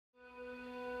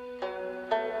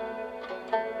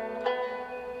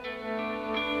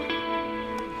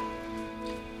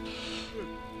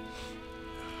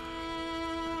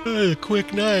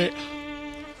Quick night.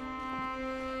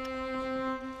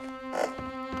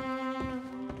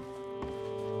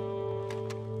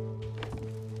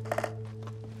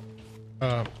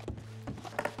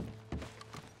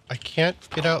 I can't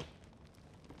get out.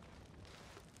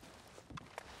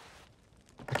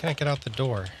 I can't get out the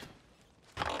door.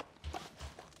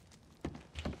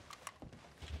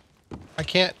 I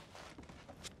can't.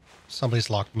 Somebody's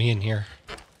locked me in here.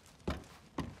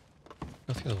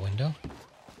 Go through the window.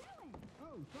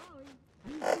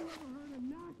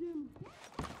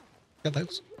 Yeah,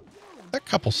 that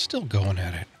couple's still going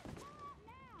at it.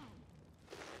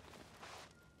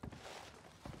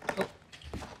 Oh.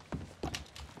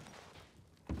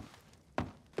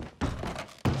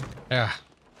 Yeah.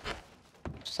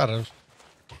 Just had to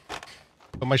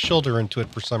put my shoulder into it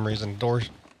for some reason. Door's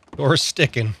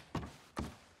sticking.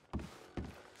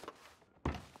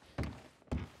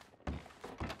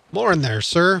 Morning there,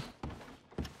 sir.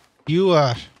 You,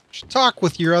 should talk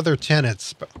with your other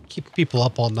tenants, but keep people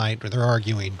up all night or they're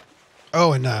arguing.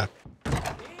 Oh, and,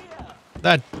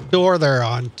 that door there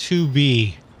on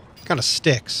 2B kind of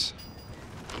sticks.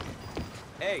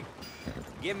 Hey,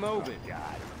 get moving.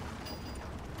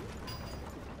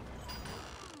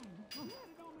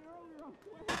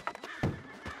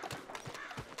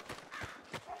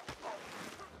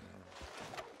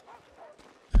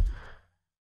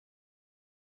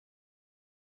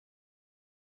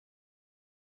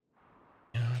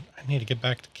 I need to get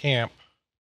back to camp.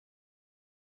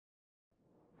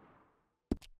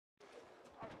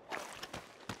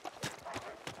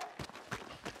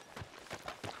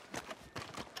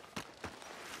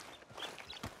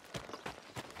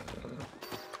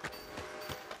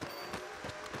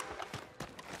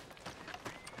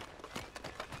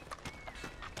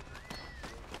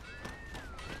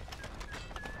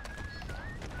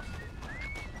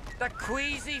 That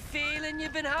queasy feeling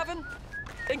you've been having?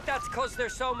 Think that's 'cause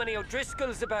there's so many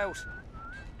O'Driscolls about?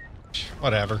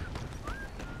 Whatever.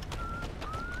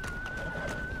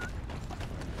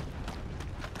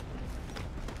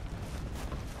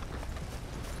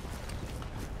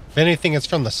 If anything, it's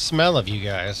from the smell of you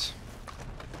guys.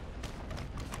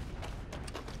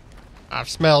 I've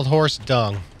smelled horse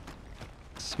dung.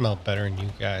 Smell better than you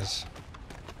guys.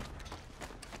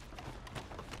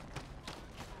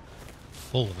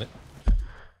 Full of it.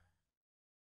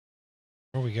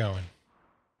 Where are we going?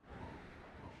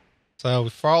 So we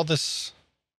follow this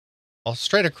all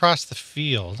straight across the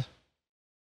field.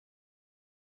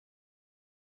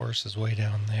 Horse is way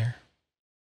down there.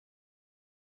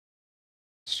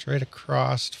 Straight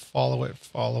across, follow it,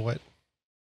 follow it.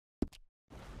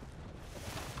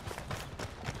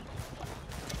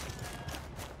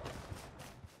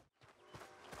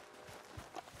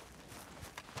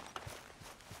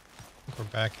 We're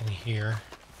back in here.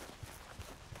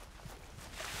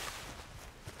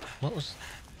 What was...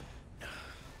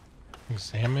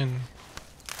 Examine...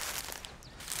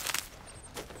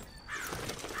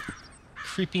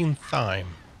 Creeping thyme.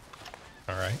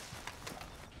 Alright.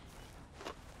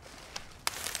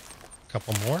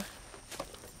 Couple more.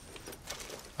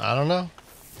 I don't know.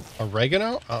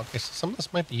 Oregano? Oh, okay, so some of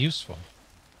this might be useful.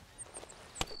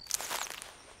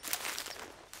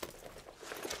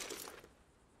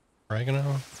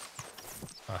 Oregano.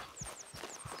 Ah.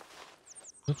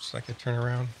 Oops, I could turn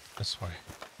around this way.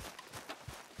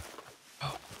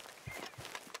 Oh.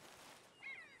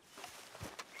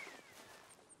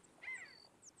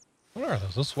 What are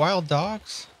those? Those wild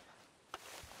dogs?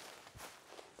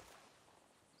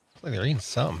 Looks like they're eating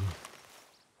something.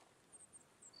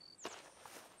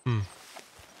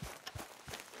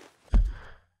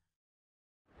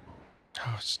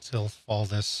 Oh, still fall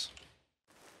this.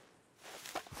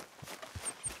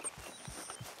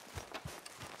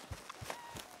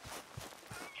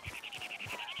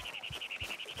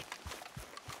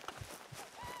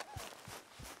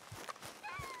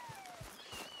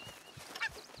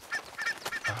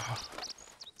 Oh,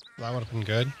 that would have been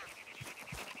good.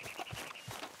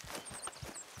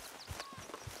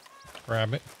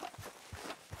 Grab it.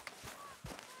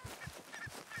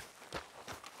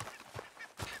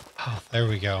 Oh, there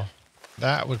we go.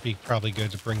 That would be probably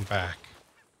good to bring back.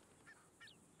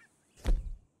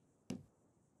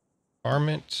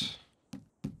 Varmint.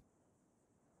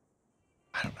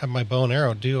 I don't have my bow and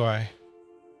arrow, do I?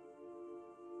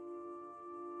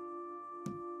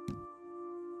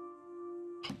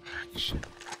 Action.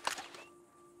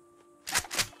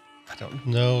 I don't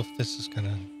know if this is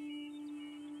gonna...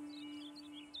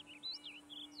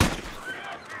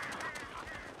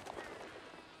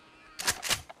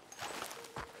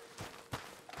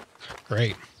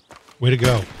 Great. Way to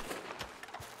go.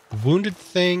 Wounded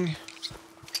thing.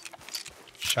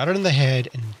 Shot it in the head,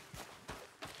 and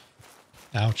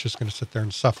now it's just going to sit there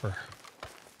and suffer.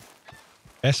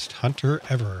 Best hunter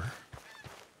ever.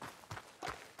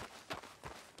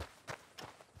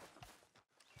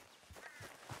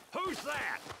 Who's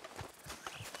that?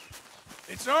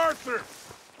 It's Arthur.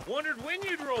 Wondered when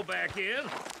you'd roll back in.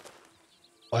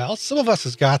 Well, some of us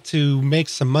has got to make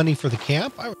some money for the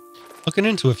camp. I'm looking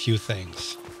into a few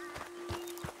things.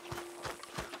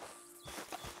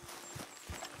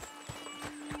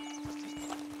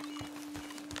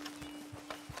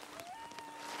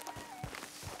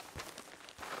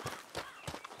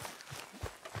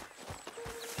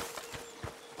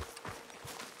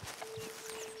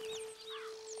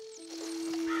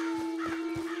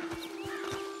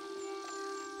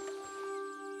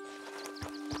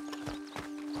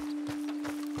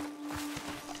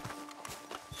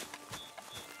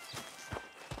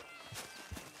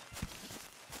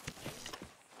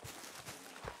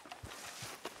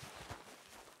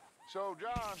 So,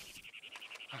 John.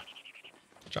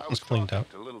 John's cleaned up.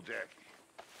 To little Jackie.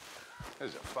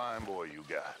 There's a fine boy you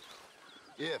got.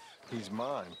 If he's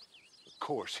mine. Of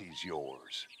course he's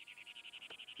yours.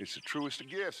 It's the truest of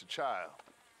gifts, a child.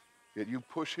 Yet you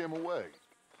push him away.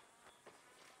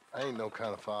 I ain't no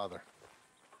kind of father.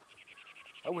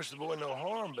 I wish the boy no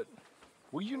harm, but...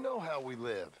 Well, you know how we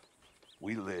live.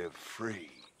 We live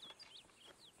free.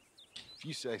 If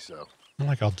you say so. I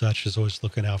like how Dutch is always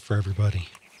looking out for everybody.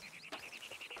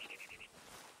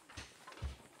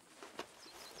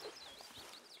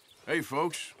 Hey,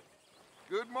 folks.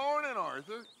 Good morning,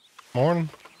 Arthur. Morning.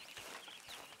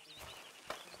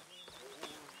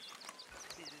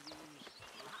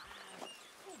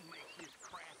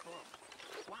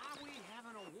 Why are we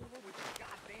having a war with the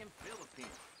goddamn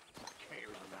Philippines? Who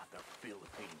cares about the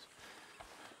Philippines?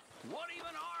 What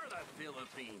even are the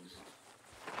Philippines?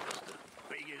 Just the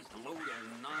biggest load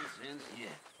of nonsense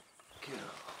yet.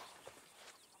 God.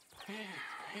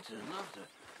 It's enough to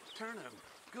turn a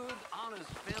good, honest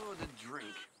fella to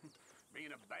drink.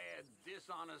 Being a bad,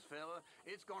 dishonest fella,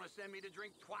 it's gonna send me to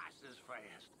drink twice as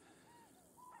fast.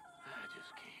 I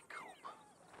just can't cope.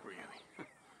 Really.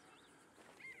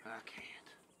 I can't.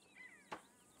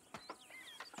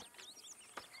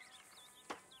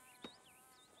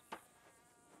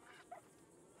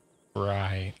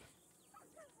 Right.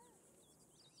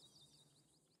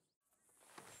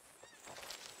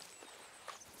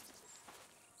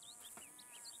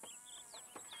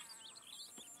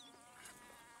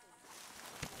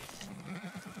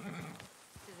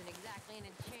 Isn't exactly an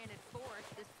enchanted forest,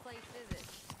 this place, is it?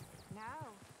 No.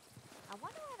 I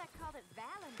wonder why they called it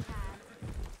Valentine's.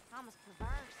 Almost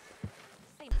perverse.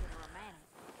 Seems a little romantic.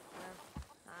 Well,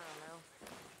 I don't know.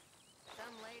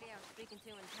 Some lady I was speaking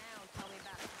to in town told me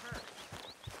about a curse.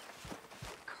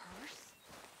 Curse?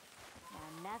 Now,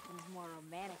 nothing's more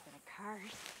romantic than a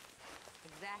curse.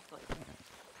 Exactly.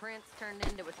 Prince turned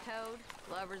into a toad,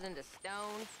 lovers into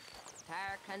stone,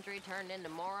 entire country turned into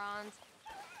morons.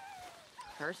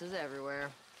 Curses everywhere.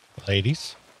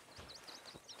 Ladies.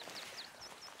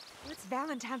 What's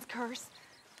Valentine's curse?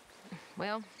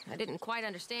 Well, I didn't quite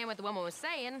understand what the woman was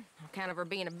saying. Kind of her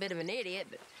being a bit of an idiot,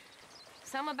 but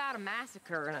something about a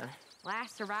massacre and a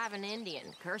last surviving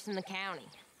Indian cursing the county.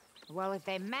 Well, if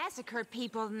they massacred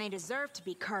people, then they deserve to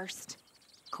be cursed.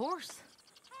 Of course.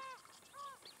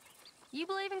 You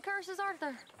believe in curses,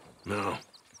 Arthur? No.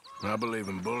 I believe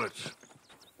in bullets.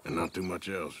 And not too much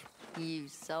else. You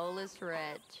soulless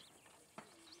wretch.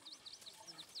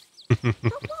 But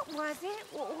what was it?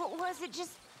 Was it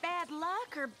just bad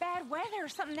luck or bad weather or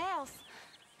something else?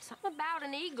 Something about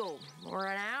an eagle or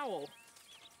an owl.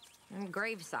 And a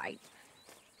gravesite.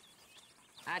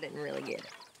 I didn't really get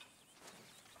it.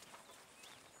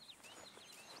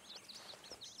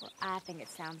 Well, I think it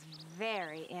sounds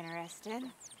very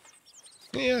interesting.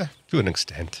 Yeah, to an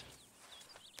extent.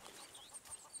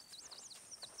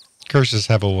 Curses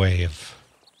have a way of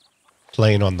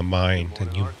playing on the mind,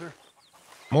 and you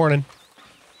morning,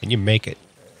 and you make it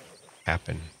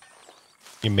happen.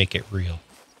 You make it real.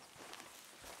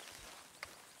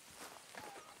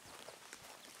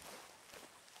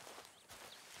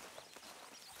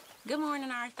 Good morning,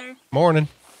 Arthur. Morning.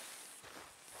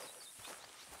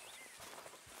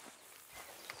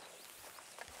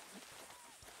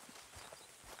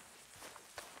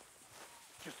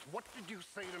 Just what did you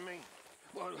say to me?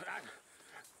 Well,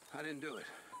 I didn't do it.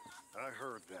 I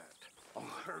heard that. Oh,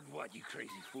 heard what, you crazy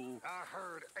fool? I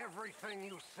heard everything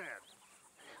you said.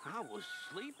 I was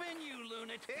sleeping, you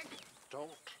lunatic.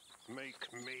 Don't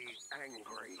make me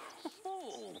angry.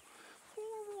 Oh, for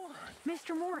what?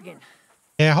 Mr. Morgan.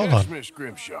 Yeah, hold Yes, on. Miss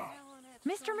Grimshaw.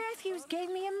 Mr. Matthews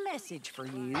gave me a message for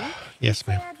you. Yes,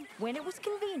 ma'am. He said when it was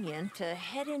convenient to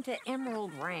head into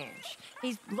Emerald Ranch.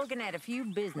 He's looking at a few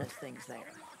business things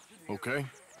there. Okay.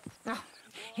 Oh,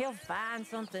 he'll find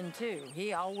something, too.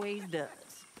 He always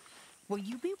does. Will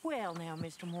you be well now,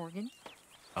 Mr. Morgan?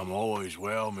 I'm always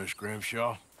well, Miss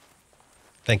Grimshaw.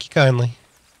 Thank you kindly.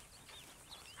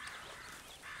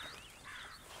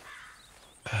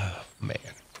 Oh, man.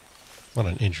 What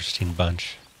an interesting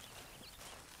bunch.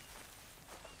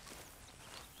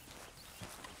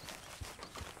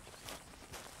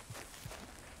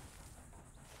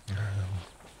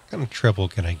 What kind of trouble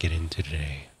can I get into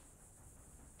today?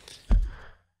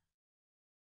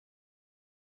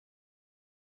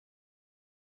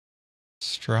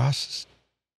 Strauss,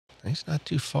 he's not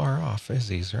too far off, is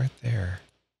he? He's right there.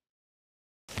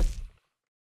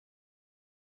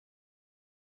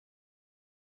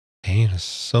 Paying a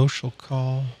social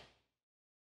call.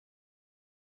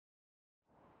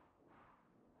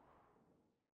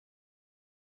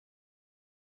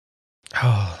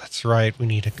 Oh, that's right. We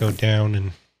need to go down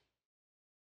and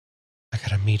I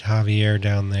gotta meet Javier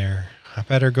down there. I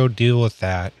better go deal with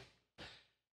that.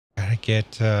 Gotta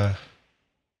get,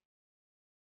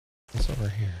 what's over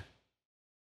here?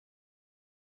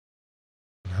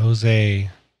 Jose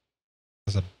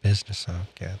has a business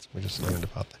outcast. We just learned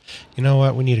about that. You know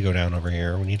what? We need to go down over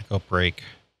here. We need to go break.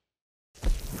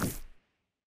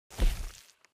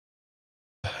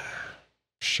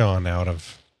 Sean out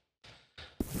of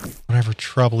whatever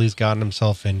trouble he's gotten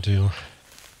himself into.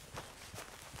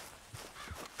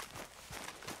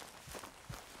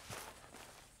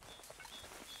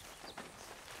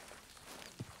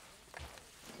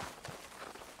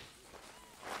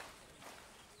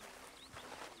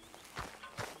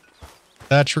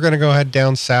 Dutch, we're going to go ahead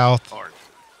down south.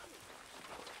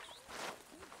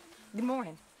 Good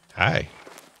morning. Hi.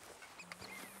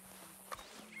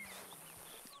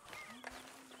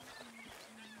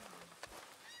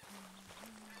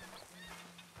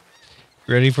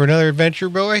 Ready for another adventure,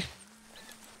 boy?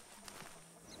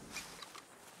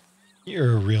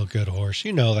 You're a real good horse.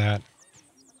 You know that.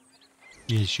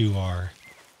 Yes, you are.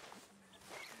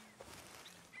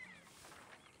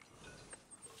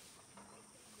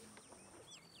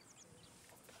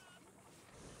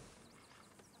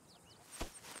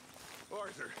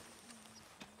 Arthur.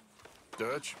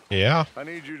 Dutch? Yeah? I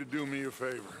need you to do me a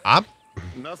favor.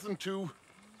 Nothing too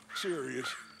serious.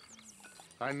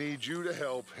 I need you to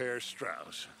help Herr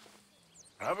Strauss.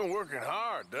 I've been working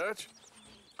hard, Dutch.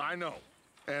 I know.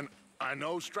 And I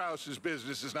know Strauss's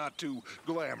business is not too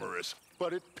glamorous,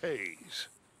 but it pays.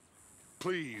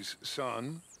 Please,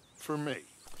 son, for me.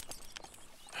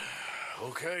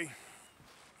 Okay.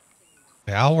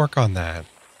 Yeah, I'll work on that.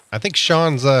 I think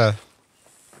Sean's got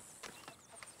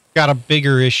a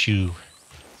bigger issue.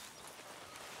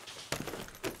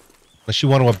 Unless you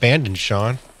want to abandon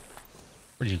Sean.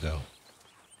 Where'd you go?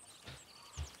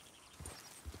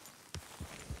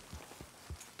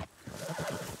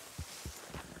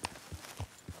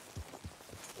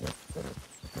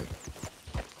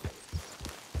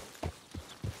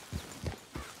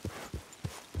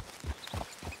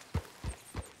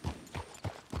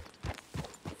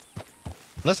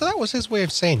 Unless that was his way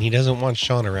of saying he doesn't want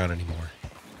Sean around anymore.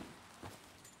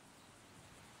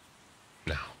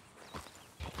 No.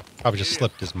 Probably just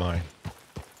slipped his mind.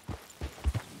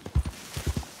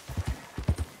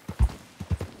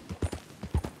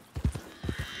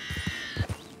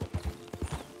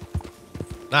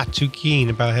 Not too keen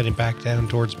about heading back down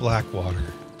towards Blackwater.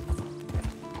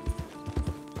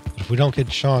 But if we don't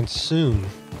get Sean soon,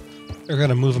 they're going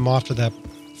to move him off to that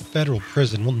federal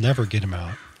prison. We'll never get him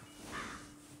out.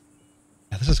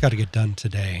 Yeah, this has got to get done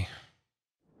today.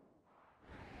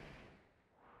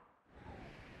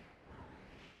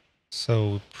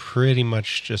 So pretty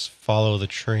much just follow the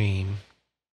train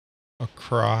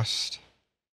across.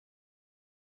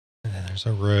 And then there's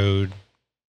a road.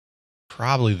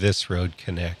 Probably this road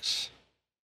connects.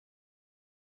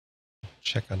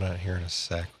 Check on that here in a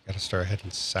sec. We got to start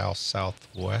heading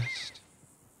south-southwest.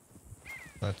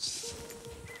 That's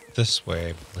this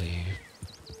way, I believe.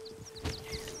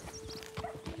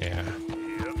 Yeah.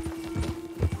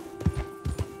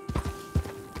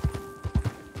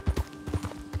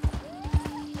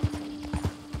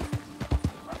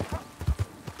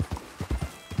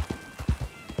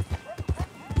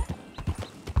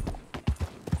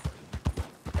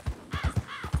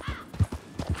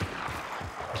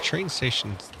 The train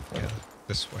station's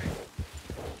this way.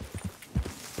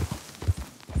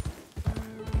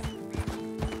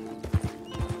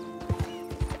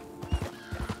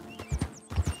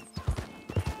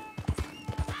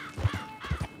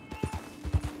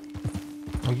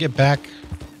 I'll get back.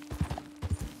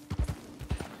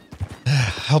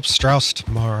 Help Strauss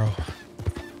tomorrow.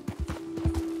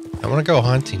 I want to go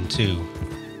hunting too.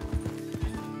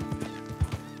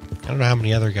 I don't know how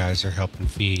many other guys are helping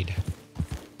feed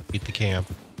the camp.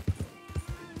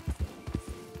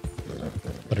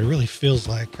 But it really feels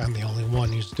like I'm the only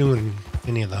one who's doing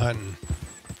any of the hunting.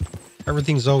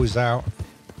 Everything's always out.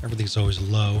 Everything's always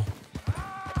low.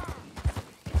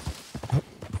 Oh.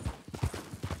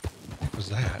 What was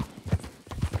that?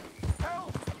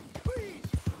 Help! Please!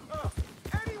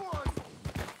 Anyone!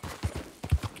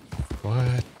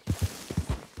 What?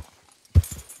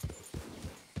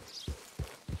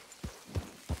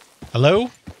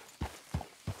 Hello?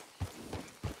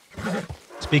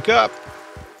 Speak up.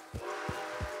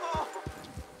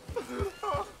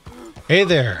 Hey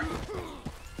there.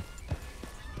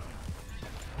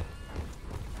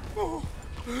 Oh,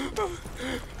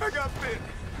 I got bit.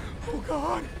 Oh,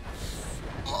 God.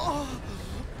 Oh,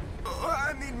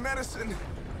 I need medicine.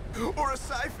 Or a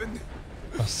siphon.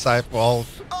 A siphon? Well,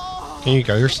 here you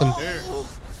go. Here's some. Here,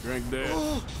 drink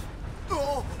this.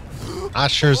 I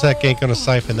sure as heck ain't gonna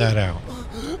siphon that out.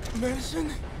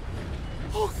 Medicine?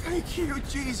 Oh, thank you,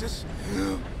 Jesus.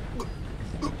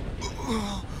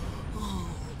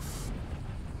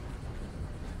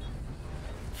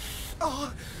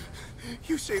 Oh,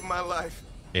 you saved my life.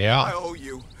 Yeah. I owe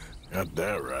you. Got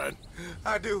that right.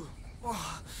 I do.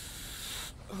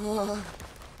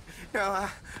 Now,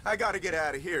 I gotta get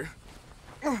out of here.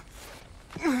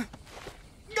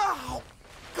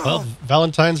 Well,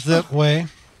 Valentine's that way.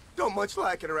 Don't much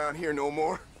like it around here no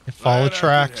more. You follow Glad I could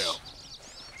tracks. help.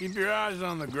 Keep your eyes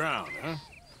on the ground, huh?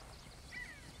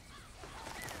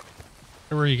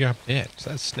 Where you got bit? Is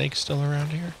that snake still around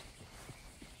here?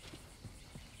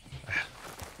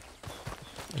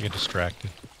 I get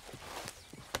distracted.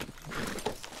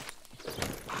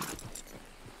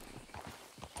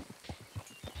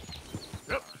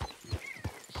 Yep.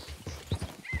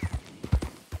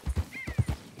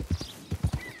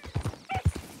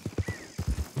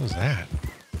 What was that?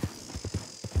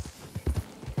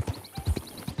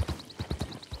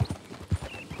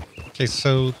 Okay,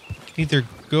 so you can either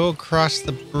go across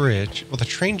the bridge. Well, the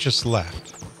train just left.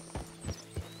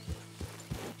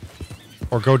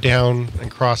 Or go down and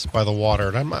cross by the water,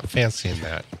 and I'm not fancying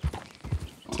that.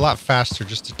 It's a lot faster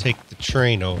just to take the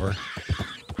train over.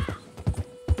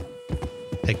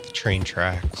 Take the train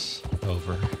tracks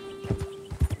over.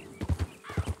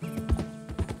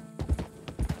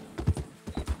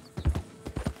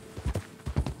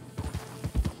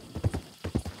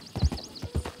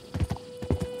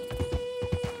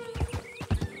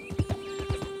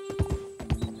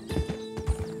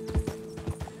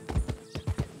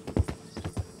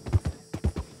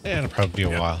 Yeah, it'll probably be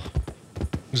a while.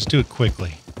 Just do it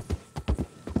quickly.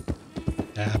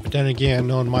 Yeah, but then again,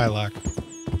 knowing my luck,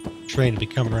 train will be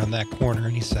coming around that corner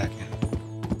any second.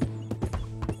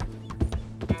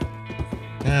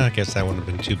 I guess that wouldn't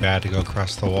have been too bad to go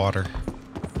across the water.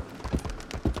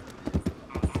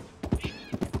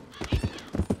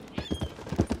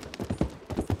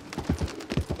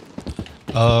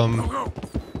 Go.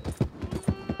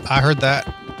 I heard that.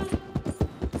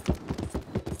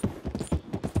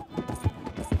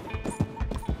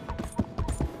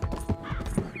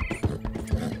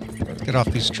 Let's get off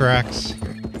these tracks.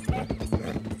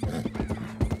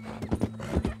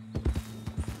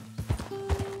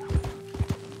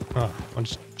 Oh, I'm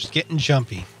just getting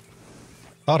jumpy.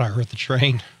 Thought I heard the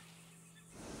train.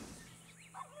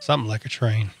 Something like a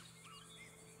train.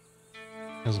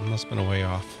 It must have been a way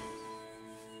off.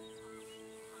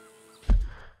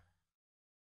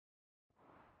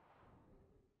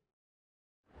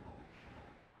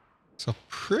 So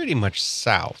pretty much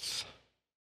south.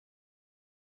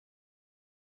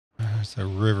 There's a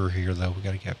river here, though. We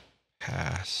got to get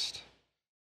past.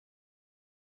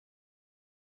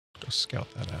 Go scout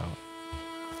that out.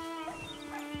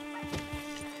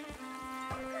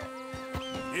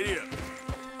 Idiot.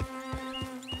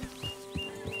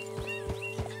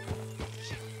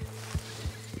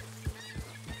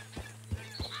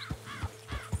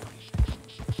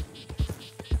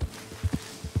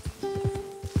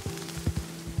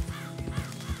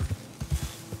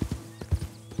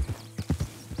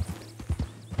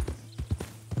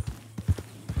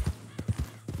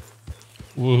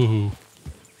 Woo.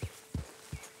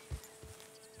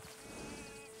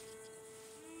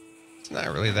 It's not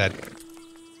really that. That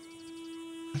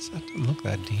doesn't look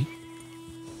that deep.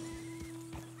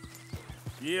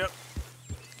 Yep.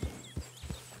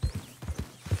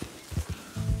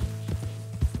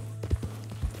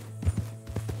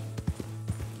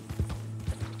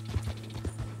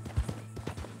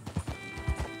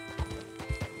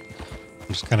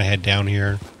 just gonna head down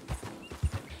here.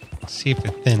 See if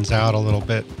it thins out a little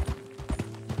bit.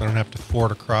 I don't have to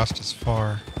ford across as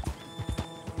far.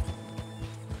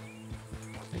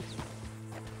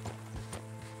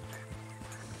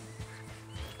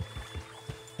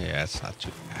 Yeah, it's not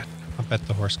too bad. I bet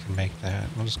the horse can make that.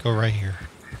 We'll just go right here.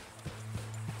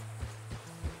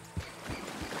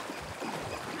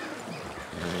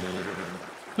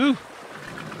 Woo!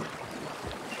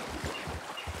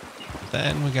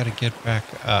 Then we got to get back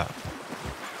up.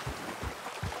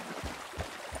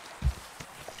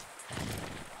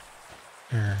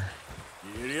 Here.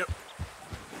 Yep.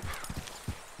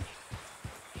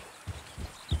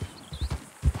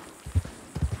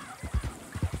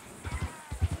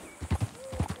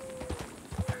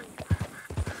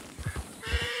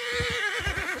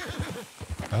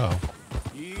 Oh.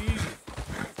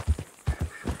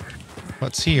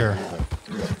 What's here?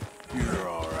 You're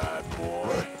all right,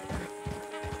 boy.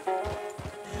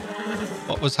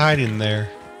 What was hiding there?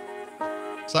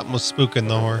 Something was spooking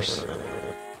the horse.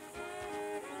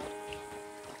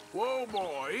 Whoa,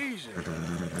 boy, easy.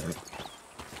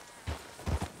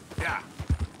 Yeah.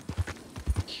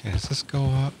 Okay, does this go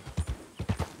up?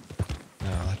 No,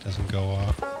 that doesn't go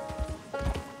up.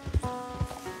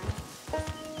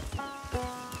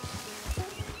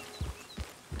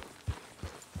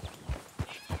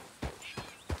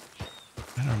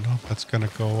 I don't know if that's gonna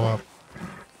go up.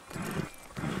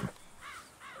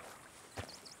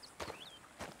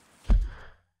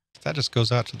 That just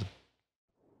goes out to the...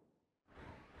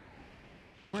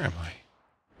 Where am I?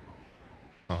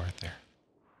 Oh, right there.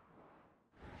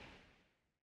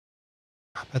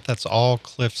 I bet that's all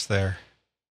cliffs there.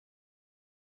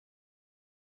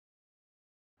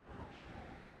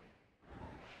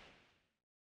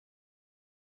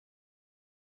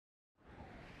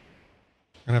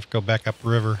 I'm gonna have to go back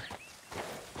upriver.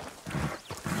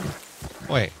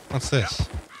 Wait, what's this?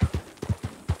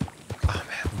 Oh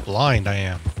man, blind I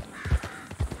am.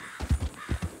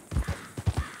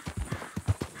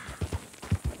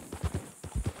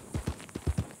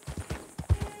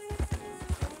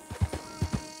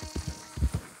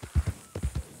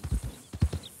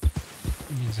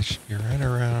 Means I should be right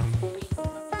around.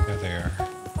 There they are.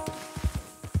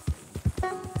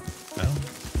 No.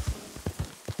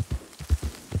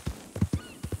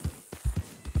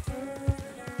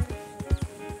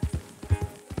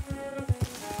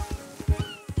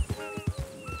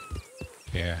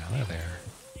 Yeah, they're there.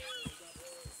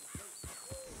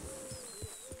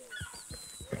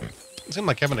 It seemed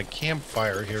like having a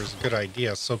campfire here is a good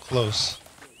idea. So close.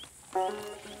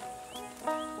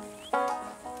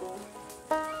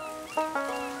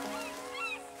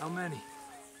 How many?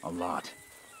 A lot.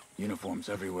 Uniforms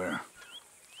everywhere.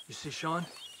 You see Sean?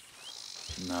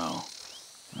 No,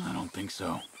 I don't think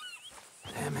so.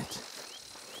 Damn it.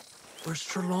 Where's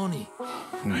Trelawny?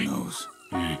 Who knows?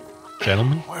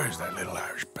 Gentlemen? Where's that little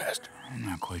Irish bastard? I'm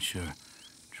not quite sure.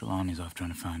 Trelawny's off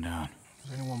trying to find out.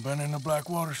 Has anyone been in the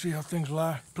Blackwater, see how things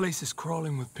lie? Place is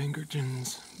crawling with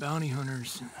Pinkertons, bounty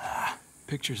hunters,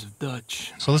 pictures of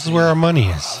Dutch. So this is where our money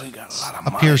is. They got a lot of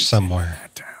Up money here sitting in somewhere.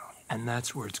 that town. And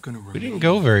that's where it's gonna remain. We didn't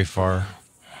go very far.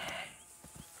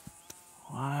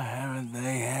 Why haven't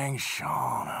they hanged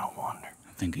Sean, I wonder?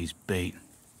 I think he's bait.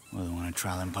 Well, they want to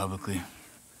trial him publicly.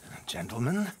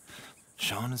 Gentlemen,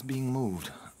 Sean is being moved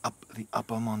up the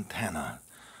upper Montana,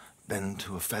 then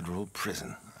to a federal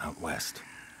prison out west.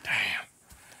 Damn.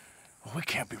 Well, we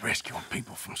can't be rescuing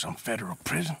people from some federal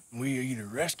prison. We either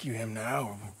rescue him now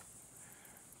or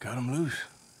cut him loose.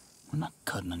 We're not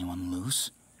cutting anyone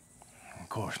loose. Of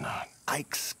course not.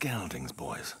 Ike Skelding's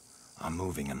boys are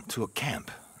moving him to a camp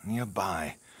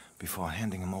nearby before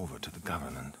handing him over to the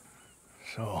government.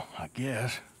 So, I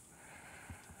guess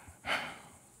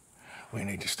we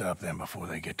need to stop them before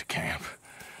they get to camp.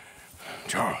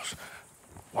 Charles,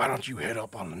 why don't you head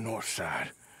up on the north side,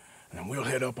 and then we'll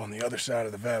head up on the other side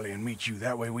of the valley and meet you.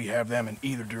 That way we have them in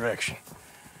either direction.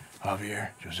 Javier,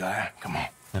 Josiah, come on.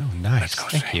 Oh, nice. Let's go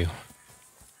Thank see. you.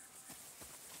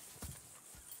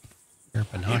 Your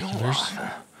You know binoculars.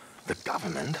 what? The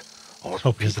government, or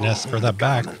Hope he doesn't people ask for whom that the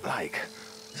back. government like,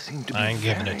 seem to be I ain't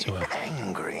giving very it to him.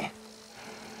 angry.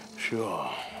 Sure,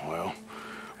 well,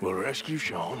 we'll rescue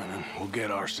Sean and then we'll get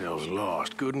ourselves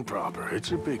lost, good and proper.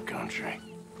 It's a big country.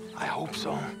 I hope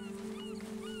so.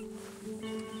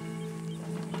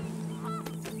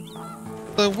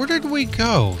 But where did we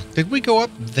go? Did we go up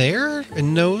there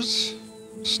in those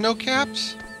snow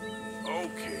caps?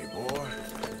 Okay, boy.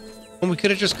 When we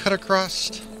could have just cut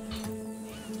across.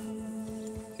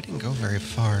 We didn't go very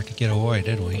far to get away,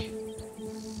 did we?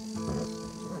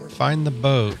 Find the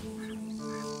boat.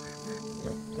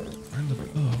 Find the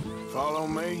boat. Follow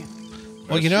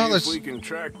Well, you know, Let's see if we can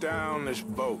track down this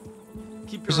boat.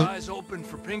 Keep your eyes open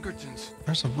for Pinkertons.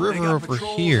 There's a They river got over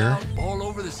patrols here. out all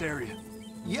over this area.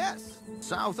 Yes,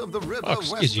 south of the river, Oh,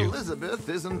 excuse West you. Elizabeth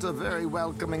isn't a very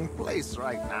welcoming place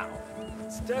right now.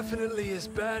 It's definitely as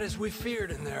bad as we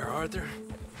feared in there, Arthur.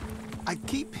 I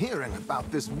keep hearing about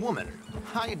this woman,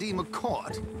 Heidi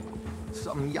McCourt.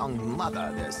 Some young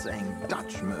mother, they're saying,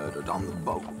 Dutch murdered on the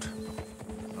boat.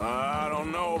 I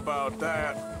don't know about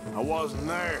that. I wasn't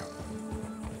there.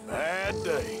 Bad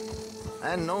day.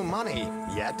 And no money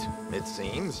yet, it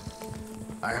seems.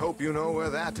 I hope you know where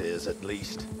that is, at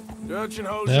least. Dutch and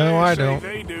Jose No, I say don't.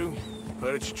 they do,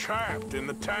 but it's trapped in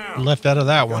the town. I'm left out of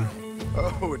that one.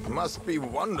 Oh, it must be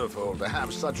wonderful to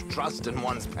have such trust in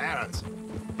one's parents.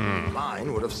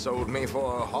 Mine would have sold me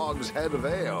for a hogshead of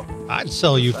ale. I'd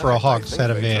sell you for a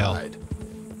hogshead of ale.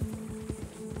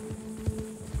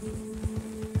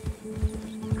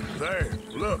 There,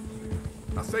 look.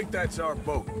 I think that's our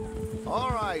boat. All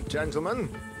right, gentlemen.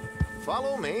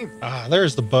 Follow me. Ah,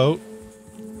 there's the boat.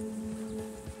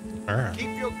 Alright.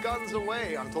 Keep your guns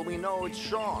away until we know it's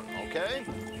Sean, okay?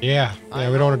 Yeah, I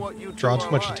we know don't what want you to draw two too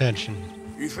are much like.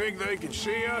 attention. You think they can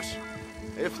see us?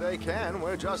 If they can,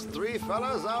 we're just three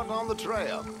fellas out on the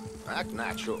trail. Act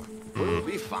natural. We'll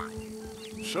be fine.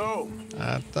 So,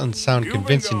 That doesn't sound you've been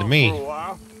convincing to gone me. for a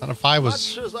while. Not if I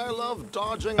was Much as I love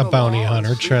dodging a the bounty law and hunter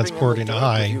sleeping in transporting the a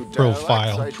dirt with you derelicts, I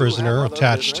high-profile do prisoner have other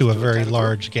attached to a business very attend to.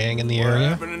 large gang in the What area.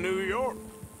 happened in New York?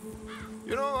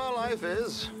 You know how life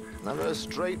is. Never a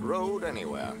straight road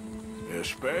anywhere.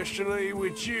 Especially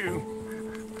with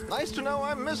you. Nice to know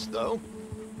I'm missed, though.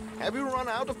 Have you run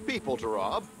out of people to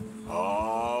rob?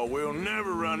 Oh, we'll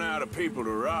never run out of people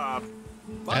to rob.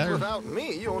 But without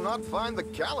me, you'll not find the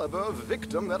caliber of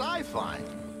victim that I find.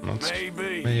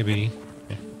 Maybe. Maybe.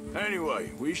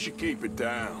 Anyway, we should keep it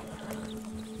down.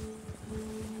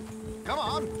 Come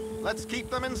on, let's keep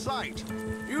them in sight.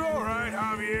 You all right,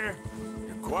 Javier?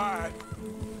 You're quiet.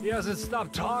 He hasn't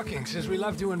stopped talking since we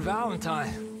left you in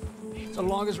Valentine. It's the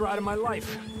longest ride of my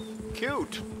life.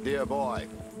 Cute, dear boy.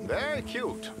 Very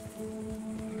cute.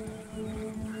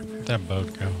 Where'd that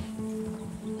boat go?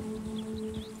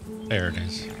 There it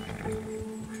is.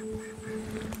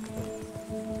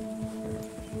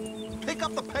 Pick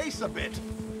up the pace a bit.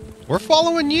 We're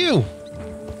following you.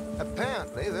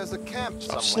 Apparently, there's a camp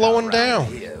somewhere slowing around down.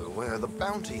 here where the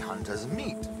bounty hunters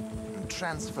meet and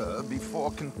transfer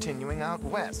before continuing out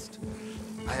west.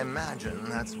 I imagine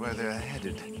that's where they're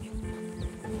headed.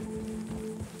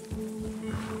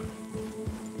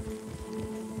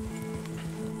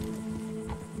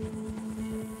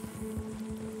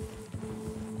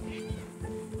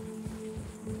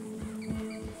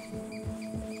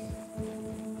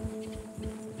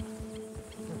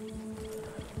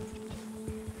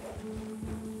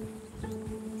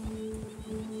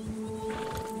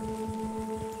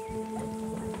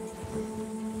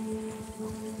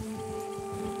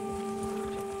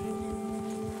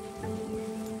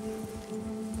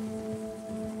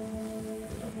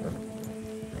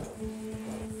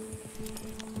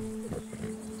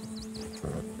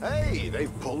 Hey,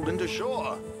 they've pulled into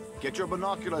shore. Get your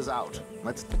binoculars out.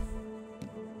 Let's...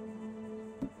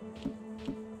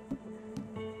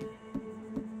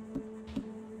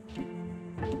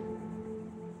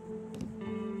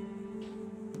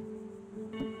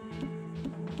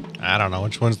 I don't know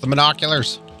which one's the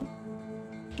binoculars.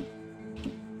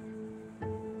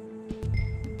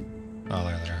 Oh,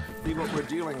 there they are. See what we're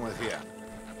dealing with here.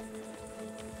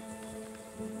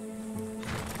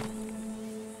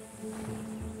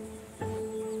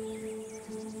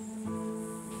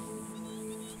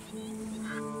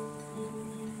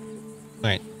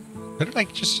 Wait, couldn't I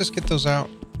just get those out?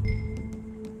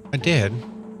 I did.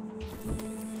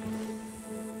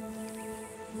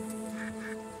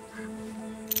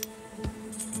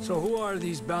 So who are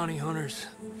these bounty hunters?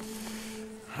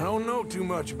 I don't know too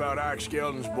much about Ike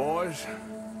Skelding's boys,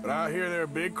 but I hear they're a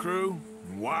big crew,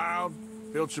 wild,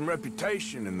 built some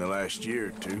reputation in the last year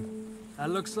or two. That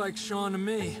looks like Sean to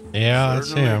me. Yeah, that's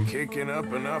Certainly him. kicking up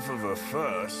enough of a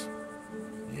fuss.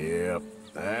 Yep,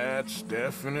 that's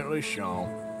definitely Sean.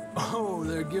 Oh,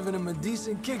 they're giving him a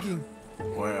decent kicking.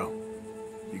 Well,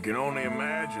 you can only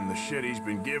imagine the shit he's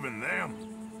been giving them.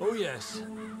 Oh, yes.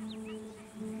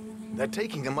 They're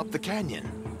taking him up the canyon.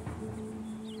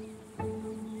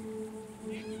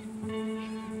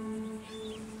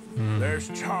 There's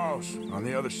Charles on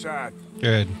the other side.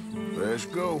 Good. Let's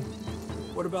go.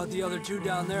 What about the other two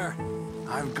down there?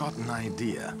 I've got an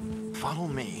idea. Follow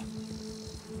me.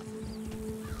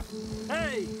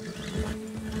 Hey!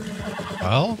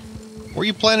 Well, were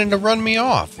you planning to run me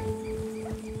off?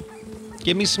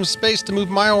 Give me some space to move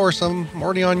my horse. I'm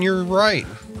already on your right.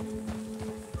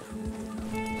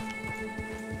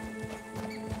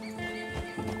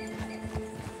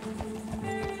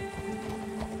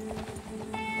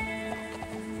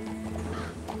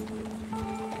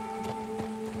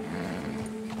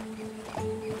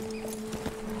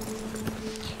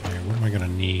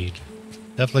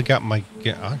 Definitely got my... Oh,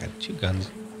 I got 2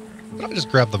 guns. But I just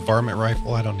grabbed the varmint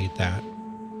rifle. I don't need that.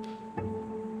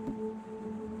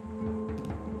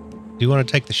 Do you want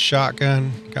to take the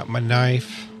shotgun? Got my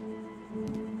knife.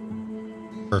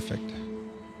 Perfect.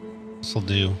 This'll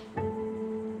do.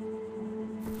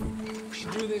 We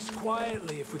should do this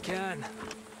quietly if we can.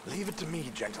 Leave it to me,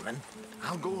 gentlemen.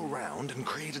 I'll go around and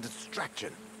create a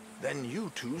distraction. Then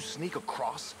you two sneak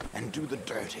across and do the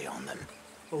dirty on them.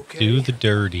 Okay. Do the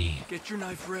dirty. Get your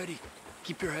knife ready.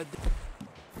 Keep your head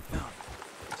down.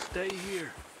 Stay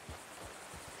here.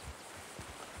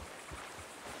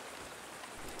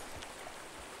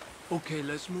 Okay,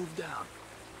 let's move down.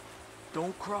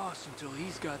 Don't cross until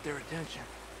he's got their attention.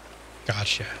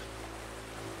 Gotcha.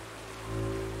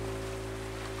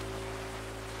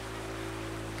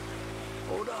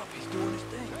 Hold up, he's doing his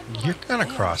thing. You're kind of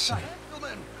crossing.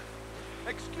 Gentlemen,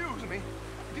 excuse me.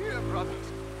 Dear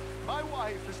brothers, my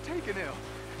wife is taken ill.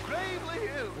 Gravely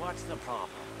ill. What's the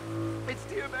problem? It's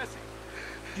dear Bessie.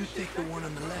 You take the one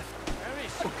on the left.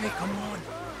 Okay, come on.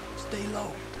 Stay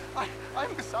low.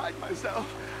 I'm beside myself.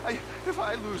 If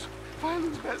I lose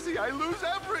Bessie, I lose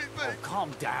everything. Oh,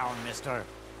 calm down, mister.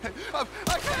 I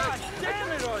can't. God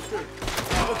damn it, Arthur.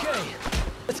 Okay,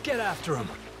 let's get after him.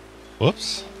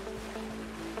 Whoops.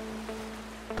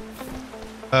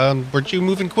 Weren't you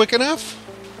moving quick enough?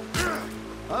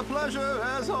 A pleasure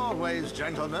as always,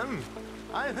 gentlemen.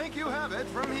 I think you have it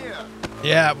from here.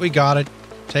 Yeah, we got it.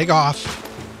 Take off.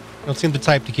 Don't seem the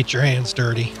type to get your hands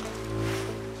dirty.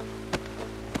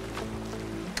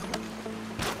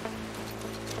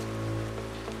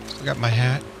 Still got my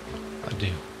hat? I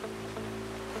do.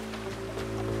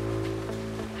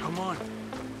 Come on.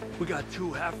 We got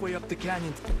 2 halfway up the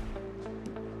canyon.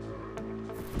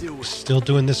 Deal with. Still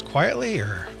doing this quietly,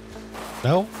 or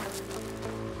no?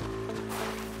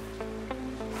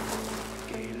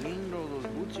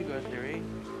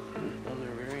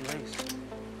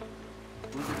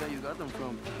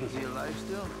 From. Is he alive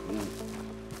still?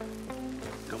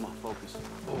 Come on, focus.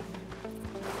 Oh.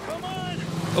 Come on!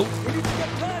 Oh. We need to get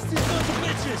past these sons of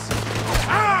bitches!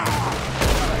 Ah!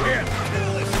 Here!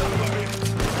 Move,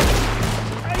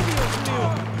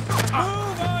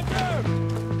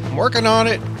 Arthur! I'm working on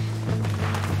it.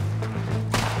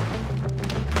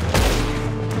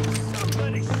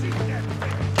 Somebody shoot that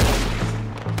thing!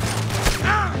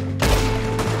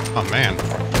 Oh, man.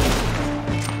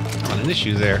 On an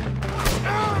issue there.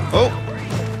 Oh!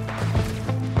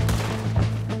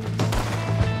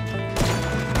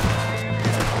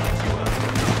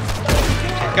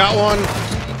 Got one.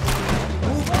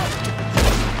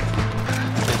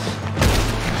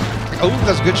 Oh,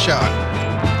 that's a good shot.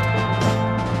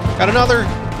 Got another.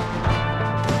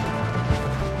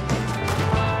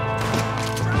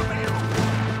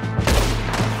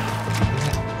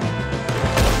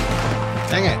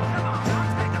 Dang it.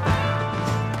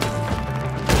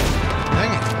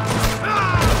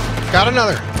 Got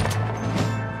another.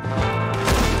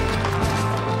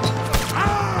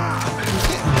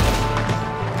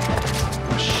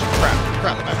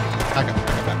 Crap. Back up.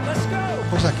 Let's go!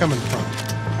 Where's that coming from?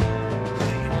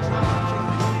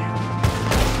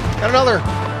 Got another.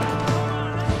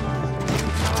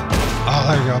 Oh,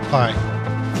 there you go. Up high.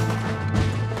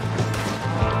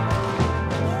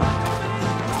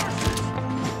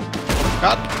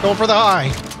 Got going for the high.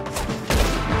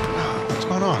 What's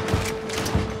going on?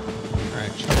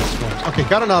 Okay,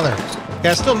 got another.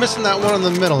 Yeah, still missing that one in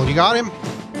the middle. You got him?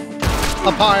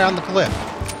 Up high on the cliff.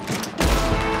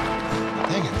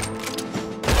 Dang it.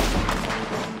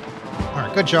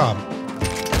 Alright, good job.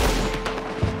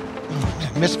 Oh,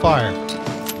 man, misfire.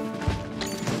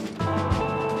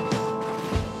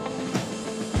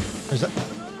 Is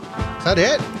that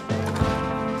it?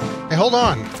 Hey, hold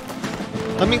on.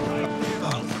 Let me...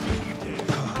 Oh,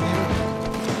 man.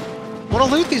 I want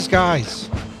to loot these guys.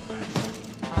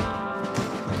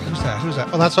 Who's that?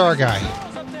 Oh, that's our guy.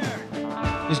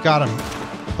 He's got him.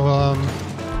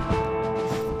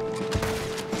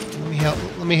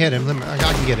 Let me hit him. I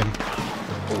can get him.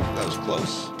 Oh, that was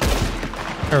close.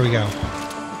 There we go.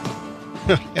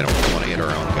 I don't want to hit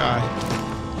our own guy.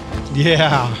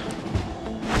 Yeah.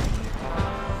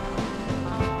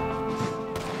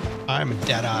 I'm a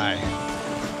dead eye.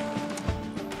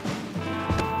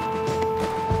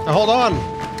 Now hold on.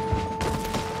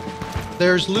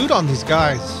 There's loot on these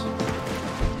guys.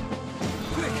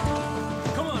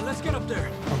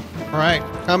 All right,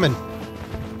 coming.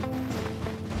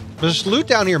 There's loot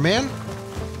down here, man.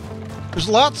 There's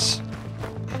lots.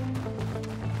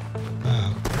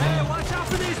 Hey, watch out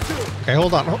for these two. Okay,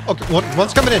 hold on. Okay,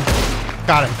 one's coming in.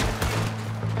 Got him.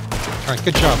 All right,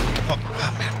 good job. Oh,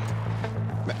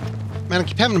 man. Man, I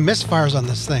keep having misfires on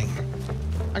this thing.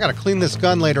 I gotta clean this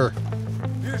gun later.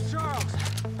 Here's Charles.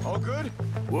 All good?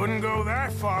 Wouldn't go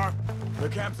that far. The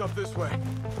camp's up this way.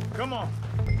 Come on.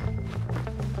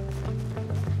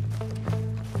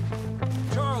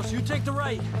 Charles, you take the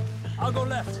right. I'll go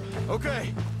left.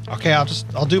 Okay. Okay,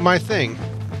 I'll do my thing.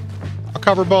 I'll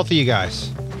cover both of you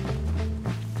guys.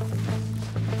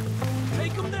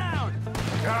 Take them down.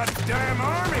 Goddamn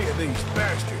army of these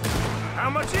bastards. How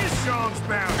much is Sean's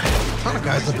bounty? Ton of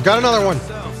guys. I've got another one.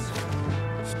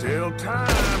 Still time.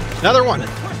 Another one.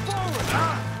 Let's push forward.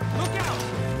 Look out.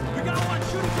 We got one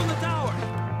shooting from the tower.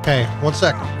 Okay, 1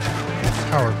 sec.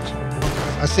 Howard.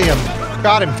 I see him.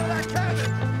 Got him. Oh,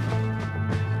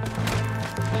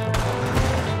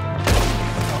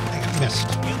 dang, I missed.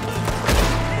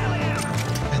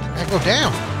 Man, the guy go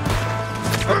down.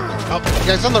 Oh, the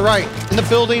guy's on the right. In the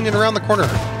building and around the corner.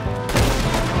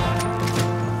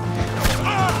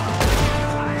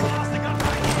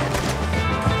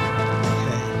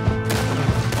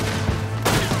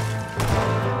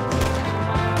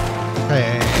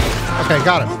 Okay,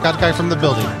 got him. Got the guy from the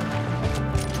building.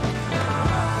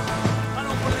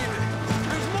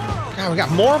 God, we got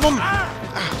more of them?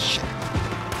 Ah, shit.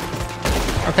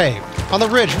 Okay, on the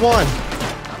ridge, one.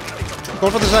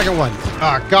 Going for the second one.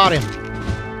 Ah, got him.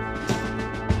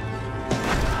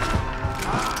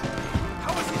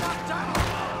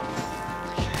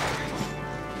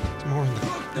 It's more in the...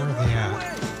 Where are they at?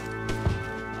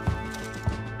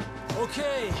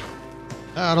 Okay.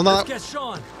 I don't know. Let's get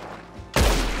Sean.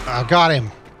 I got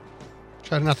him.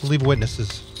 Try not to leave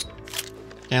witnesses.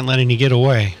 Can't let any get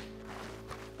away.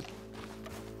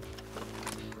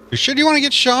 You sure you want to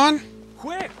get Sean?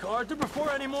 Quick, Arthur, before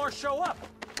any more show up.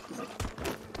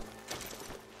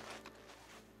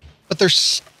 But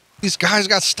there's... These guys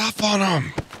got stuff on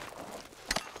them.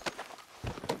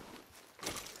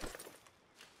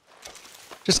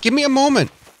 Just give me a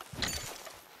moment.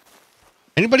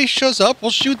 Anybody shows up,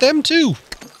 we'll shoot them too.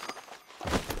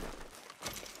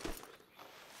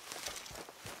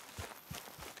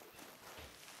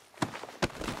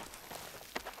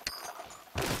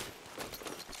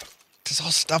 This is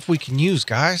all stuff we can use,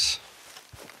 guys.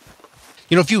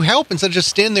 You know, if you help instead of just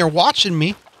standing there watching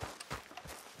me.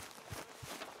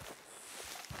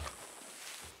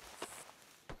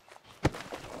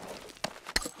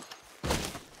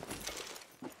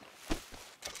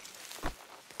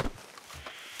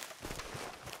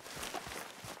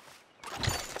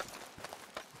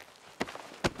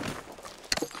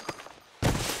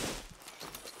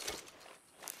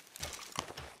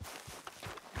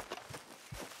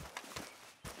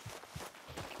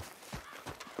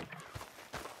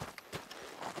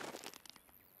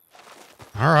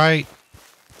 All right.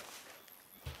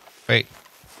 Wait.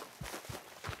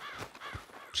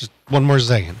 Just one more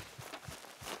second.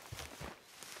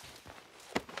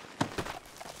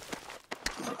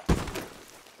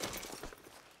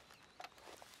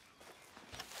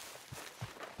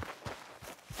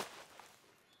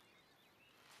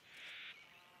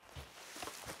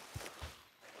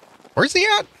 Where's he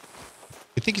at?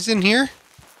 You think he's in here?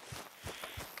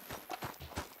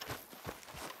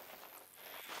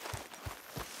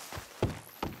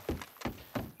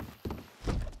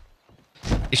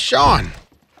 It's Sean.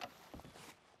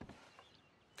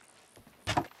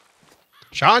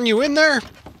 Sean, you in there?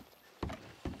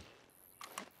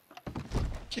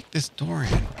 Kick this door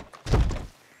in.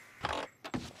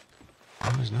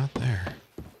 Oh, he's not there.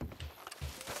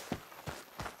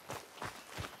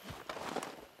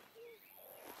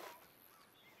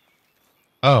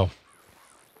 Oh.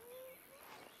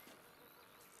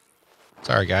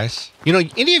 Sorry, guys. You know,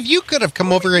 any of you could have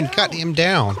come over and cut him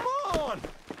down.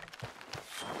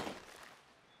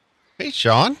 Hey,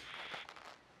 Sean.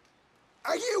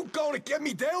 Are you going to get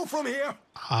me down from here?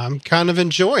 I'm kind of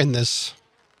enjoying this.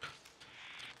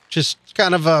 Just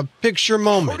kind of a picture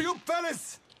moment. Hurry up,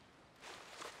 fellas.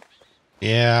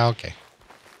 Yeah, okay.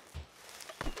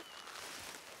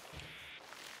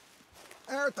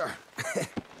 Arthur.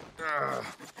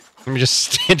 Let me just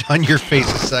stand on your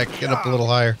face a sec. Get up a little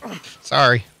higher.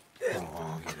 Sorry.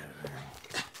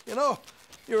 You know,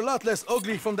 you're a lot less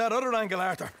ugly from that other angle,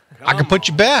 Arthur. I can put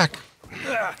you back.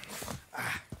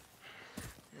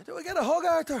 Do we get a hug,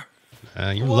 Arthur?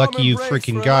 You're lucky you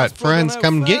freaking got friends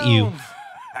come get you.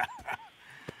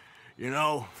 You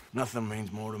know, nothing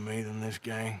means more to me than this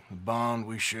gang. The bond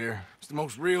we share. It's the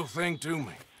most real thing to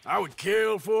me. I would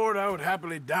kill for it, I would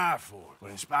happily die for it.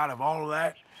 But in spite of all of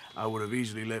that, I would have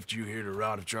easily left you here to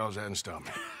rot if Charles hadn't stopped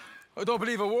me. I don't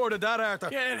believe a word of that, Arthur.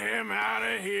 Get him out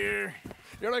of here.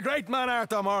 You're a great man,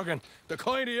 Arthur Morgan. The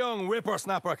kind of young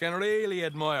whippersnapper can really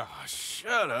admire. Oh,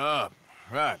 shut up.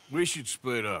 Right, we should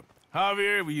split up.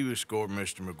 Javier, will you escort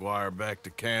Mr. McGuire back to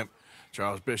camp?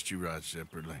 Charles, best you ride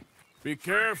separately. Be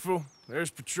careful.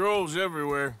 There's patrols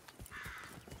everywhere.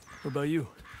 What about you?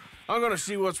 I'm gonna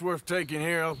see what's worth taking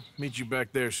here. I'll meet you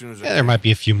back there as soon as I can. Yeah, there might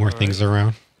be a few more things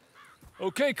around.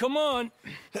 Okay, come on.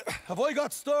 Have I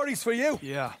got stories for you?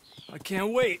 Yeah, I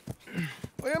can't wait.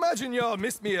 I imagine y'all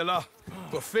missed me a lot,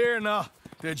 but fear not.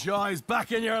 The joy's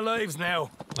back in your lives now.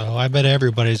 Oh, I bet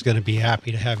everybody's going to be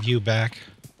happy to have you back.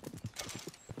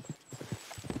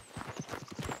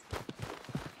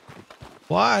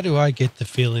 Why do I get the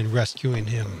feeling rescuing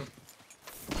him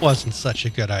wasn't such a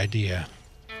good idea?